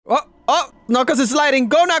Knuckles is sliding.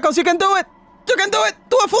 Go, Knuckles. You can do it. You can do it.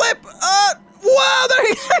 Do a flip. Wow, there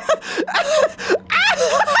he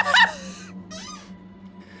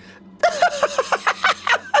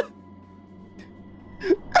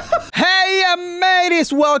Hey,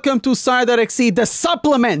 mateys. Welcome to Sonic.exe, the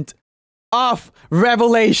supplement of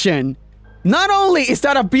Revelation. Not only is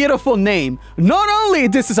that a beautiful name, not only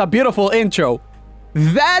this is a beautiful intro,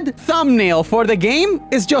 that thumbnail for the game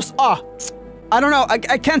is just, I don't know,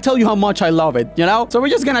 I can't tell you how much I love it, you know? So we're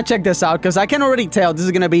just gonna check this out, because I can already tell this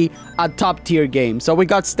is gonna be a top tier game. So we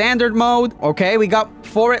got standard mode, okay, we got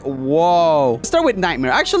for it, whoa. Let's start with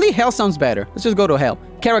Nightmare. Actually, Hell sounds better. Let's just go to Hell.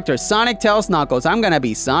 Characters, Sonic, Tails, Knuckles. I'm gonna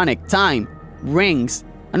be Sonic. Time, rings.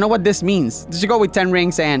 I don't know what this means. Let's just go with 10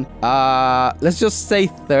 rings and, let's just say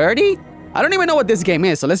 30? I don't even know what this game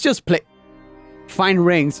is, so let's just play. Find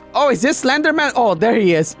rings. Oh, is this Slenderman? Oh, there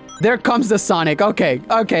he is. There comes the Sonic. Okay,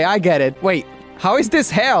 okay, I get it. Wait, how is this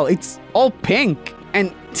Hell? It's all pink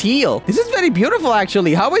and teal. This is very beautiful,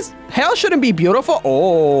 actually. How is... Hell shouldn't be beautiful?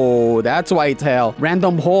 Oh, that's why it's Hell.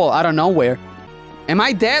 Random hole out of nowhere. Am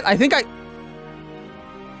I dead? I think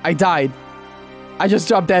I died. I just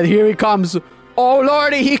dropped dead. Here he comes. Oh,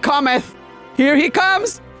 lordy, he cometh. Here he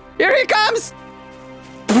comes. Here he comes.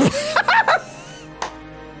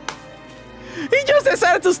 He just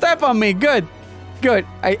decided to step on me. Good. Good.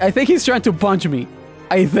 I think he's trying to punch me.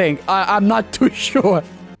 I think. I'm not too sure.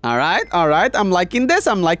 Alright, alright. I'm liking this.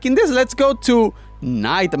 I'm liking this. Let's go to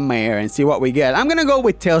Nightmare and see what we get. I'm gonna go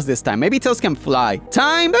with Tails this time. Maybe Tails can fly.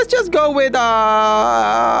 Time. Let's just go with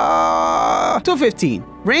 215.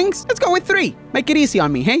 Rings. Let's go with 3. Make it easy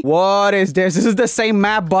on me, hey? What is this? This is the same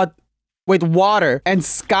map, but with water and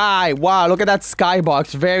sky. Wow, look at that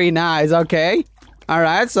skybox. Very nice. Okay.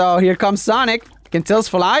 Alright, so here comes Sonic. Can Tails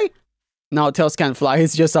fly? No, Tails can't fly.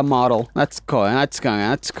 He's just a model. That's cool. That's cool.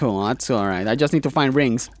 That's cool. That's alright. I just need to find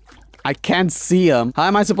rings. I can't see them. How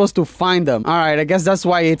am I supposed to find them? Alright, I guess that's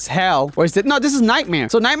why it's Hell. Or is it? No, this is Nightmare.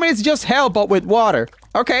 So Nightmare is just Hell, but with water.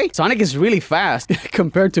 Okay. Sonic is really fast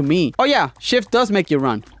compared to me. Oh, yeah. Shift does make you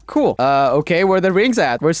run. Cool. Okay, where are the rings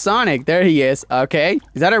at? Where's Sonic? There he is. Okay.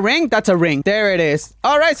 Is that a ring? That's a ring. There it is.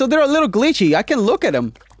 Alright, so they're a little glitchy. I can look at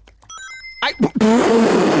them. I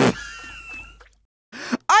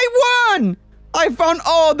won! I found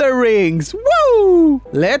all the rings. Woo!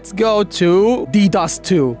 Let's go to DDoS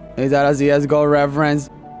 2. Is that a CSGO reference?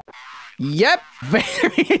 Yep.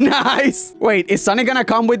 Very nice. Wait, is Sonic gonna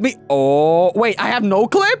come with me? Oh, wait, I have no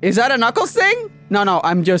clip? Is that a Knuckles thing? No,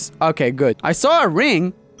 I'm just... Okay, good. I saw a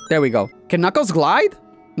ring. There we go. Can Knuckles glide?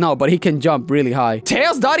 No, but he can jump really high.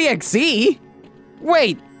 Tails.exe?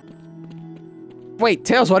 Wait. Wait,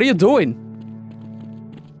 Tails, what are you doing?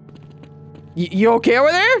 You okay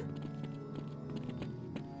over there?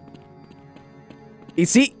 You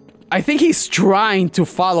see, I think he's trying to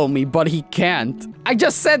follow me, but he can't. I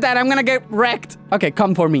just said that I'm gonna get wrecked. Okay,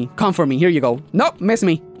 come for me. Come for me. Here you go. Nope, miss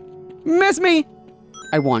me. Miss me.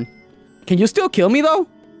 I won. Can you still kill me, though?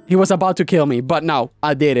 He was about to kill me, but no,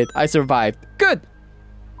 I did it. I survived. Good.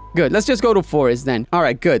 Good. Let's just go to Forest then. All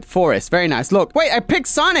right, good. Forest. Very nice. Look. Wait, I picked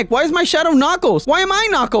Sonic. Why is my shadow Knuckles? Why am I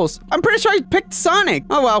Knuckles? I'm pretty sure I picked Sonic.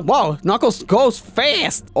 Oh, well. Whoa. Knuckles goes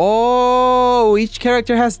fast. Oh, each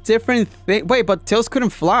character has different things. Wait, but Tails couldn't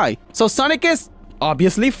fly. So Sonic is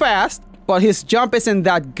obviously fast, but his jump isn't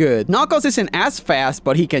that good. Knuckles isn't as fast,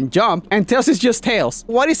 but he can jump. And Tails is just Tails.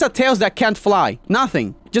 What is a Tails that can't fly?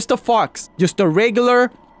 Nothing. Just a fox. Just a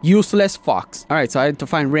regular... useless fox. All right, so I had to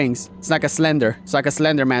find rings. It's like a Slender. It's like a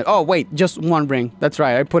Slenderman. Oh, wait, just one ring. That's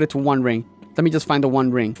right, I put it to one ring. Let me just find the one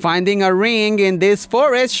ring. Finding a ring in this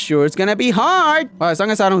forest sure is gonna be hard. Well, as long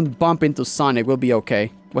as I don't bump into Sonic, we'll be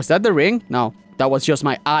okay. Was that the ring? No. That was just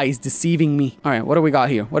my eyes deceiving me. All right, what do we got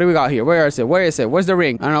here? What do we got here? Where is it? Where is it? Where's the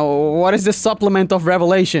ring? I don't know. What is the supplement of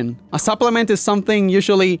Revelation? A supplement is something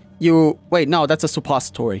usually you... Wait, no, that's a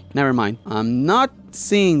suppository. Never mind. I'm not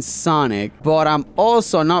seeing Sonic, but I'm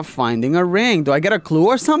also not finding a ring. Do I get a clue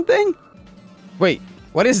or something? Wait,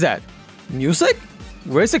 what is that? Music?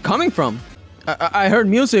 Where is it coming from? I heard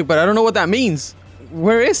music, but I don't know what that means.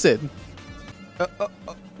 Where is it?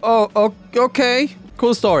 Oh, okay.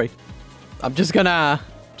 Cool story. I'm just gonna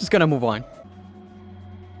move on.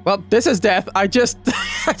 Well, this is death. I just look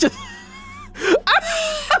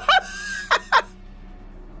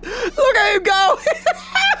at him go.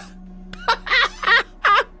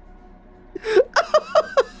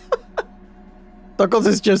 Knuckles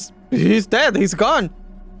is just, he's dead. He's gone.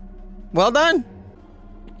 Well done.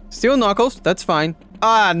 Still Knuckles. That's fine.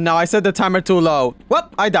 Ah, no, I set the timer too low. Well,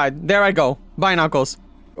 I died. There I go. Bye, Knuckles.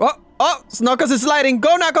 Oh, Knuckles is sliding.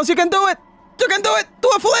 Go, Knuckles. You can do it. You can do it. Do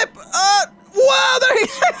a flip. Wow, there he...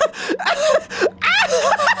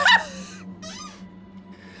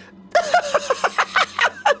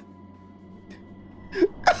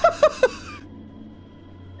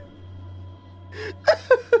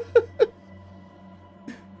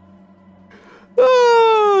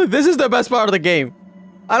 This is the best part of the game.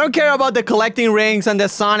 I don't care about the collecting rings and the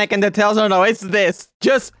Sonic and the Tails. No, it's this.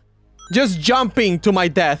 Just jumping to my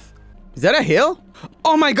death. Is that a hill?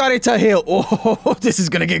 Oh my god, it's a hill. Oh, this is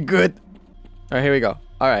gonna get good. All right, here we go.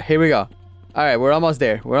 All right, here we go. All right, we're almost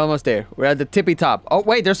there. We're almost there. We're at the tippy top. Oh,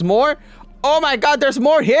 wait, there's more? Oh my god, there's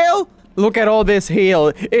more hill? Look at all this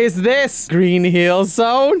hill. Is this green hill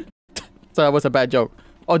zone? So that was a bad joke.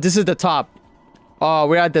 Oh, this is the top. Oh,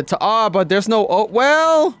 we're at the top. Oh, but there's no... Oh,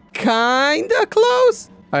 well, kinda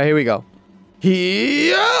close. All right, here we go.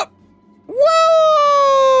 Yep.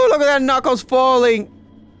 Whoa! Look at that Knuckles falling.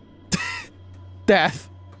 Death.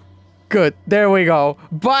 Good. There we go.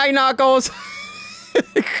 Bye, Knuckles.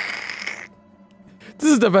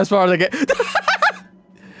 This is the best part of the game.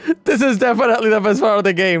 This is definitely the best part of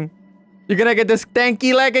the game. You're gonna get this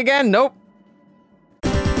tanky leg again? Nope.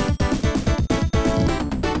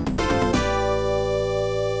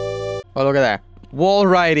 Oh, look at that. Wall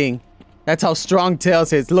riding. That's how strong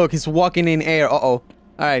Tails is. Look, he's walking in air. Uh-oh.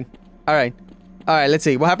 Alright. Alright. Alright, let's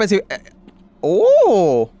see. What happens if...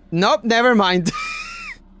 Oh! Nope, never mind.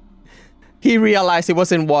 He realized he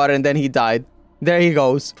was in water and then he died. There he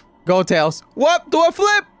goes. Go, Tails. Whoop! Do a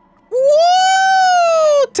flip!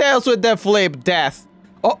 Woo! Tails with the flip. Death.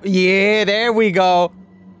 Oh, yeah, there we go.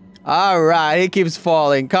 Alright, he keeps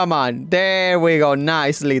falling. Come on. There we go.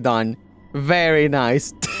 Nicely done. Very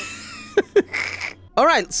nice.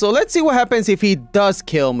 Alright, so let's see what happens if he does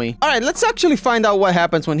kill me. Alright, let's actually find out what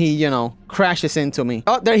happens when he, you know, crashes into me.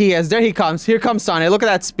 Oh, there he is. There he comes. Here comes Sonic. Look at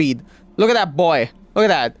that speed. Look at that boy. Look at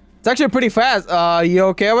that. It's actually pretty fast. You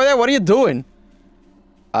okay over there? What are you doing?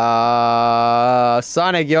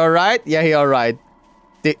 Sonic, you alright? Yeah, he alright.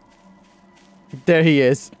 There he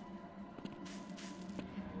is.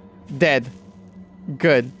 Dead.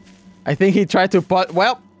 Good. I think he tried to put...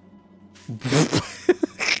 Well...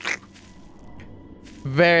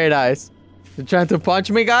 Very nice. You trying to punch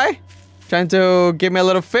me, guy? Trying to give me a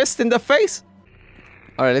little fist in the face?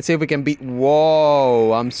 Alright, let's see if we can beat...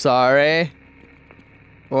 Whoa, I'm sorry.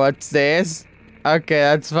 What's this? Okay,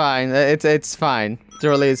 that's fine. It's fine.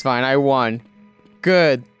 Truly, it's fine. I won.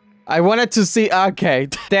 Good. I wanted to see... Okay.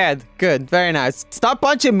 Dead. Good. Very nice. Stop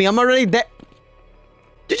punching me. I'm already dead.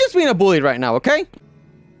 You're just being a bully right now, okay?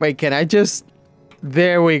 Wait, can I just...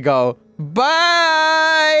 There we go.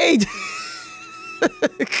 Bye!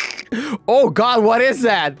 Oh god, what is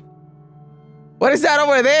that? What is that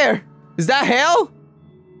over there? Is that hell?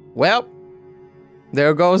 Well,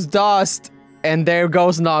 there goes Dust, and there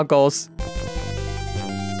goes Knuckles.